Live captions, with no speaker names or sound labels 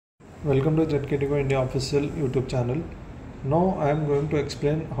Welcome to ZKTeco India official YouTube channel. Now I am going to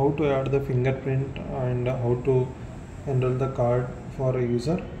explain how to add the fingerprint and how to enroll the card for a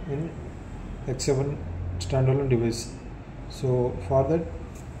user in X7 standalone device. So for that,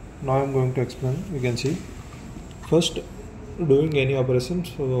 now I am going to explain. You can see first doing any operation.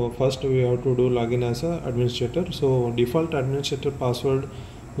 So first we have to do login as a administrator. So default administrator password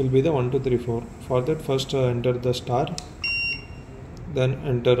will be the 1234. For that, first enter the star. Then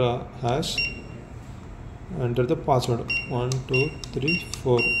enter a hash, enter the password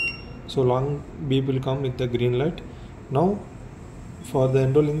 1234. So long beep will come with the green light. Now for the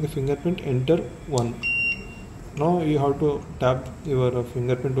enrolling the fingerprint, enter 1. Now you have to tap your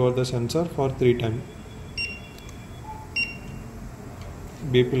fingerprint over the sensor for 3 times.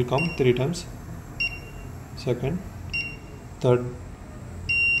 Beep will come 3 times. Second, third,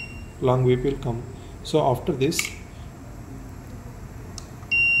 long beep will come. So after this,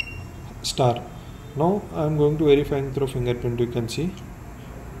 star. Now I am going to verifying through fingerprint. You can see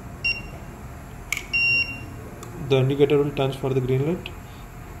the indicator will turn for the green light,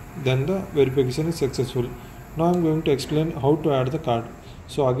 then the verification is successful. Now I am going to explain how to add the card.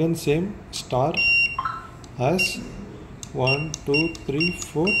 So again same, star hash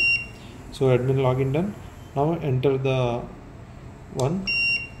 1234. So admin login done. Now enter the 1.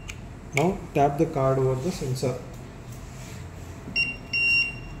 Now tap the card over the sensor.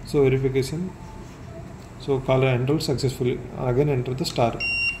 So verification. So caller enrolled successfully. Again enter the star.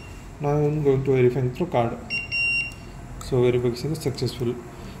 Now I am going to verify through card. So verification is successful.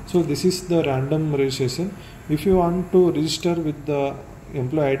 So this is the random registration. If you want to register with the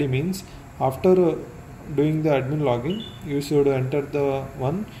employee ID, means after doing the admin login, you should enter the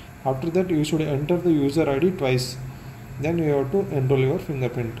 1. After that you should enter the user ID twice. Then you have to enroll your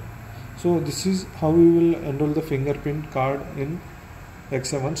fingerprint. So this is how you will enroll the fingerprint card in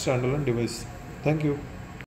X7 standalone device. Thank you.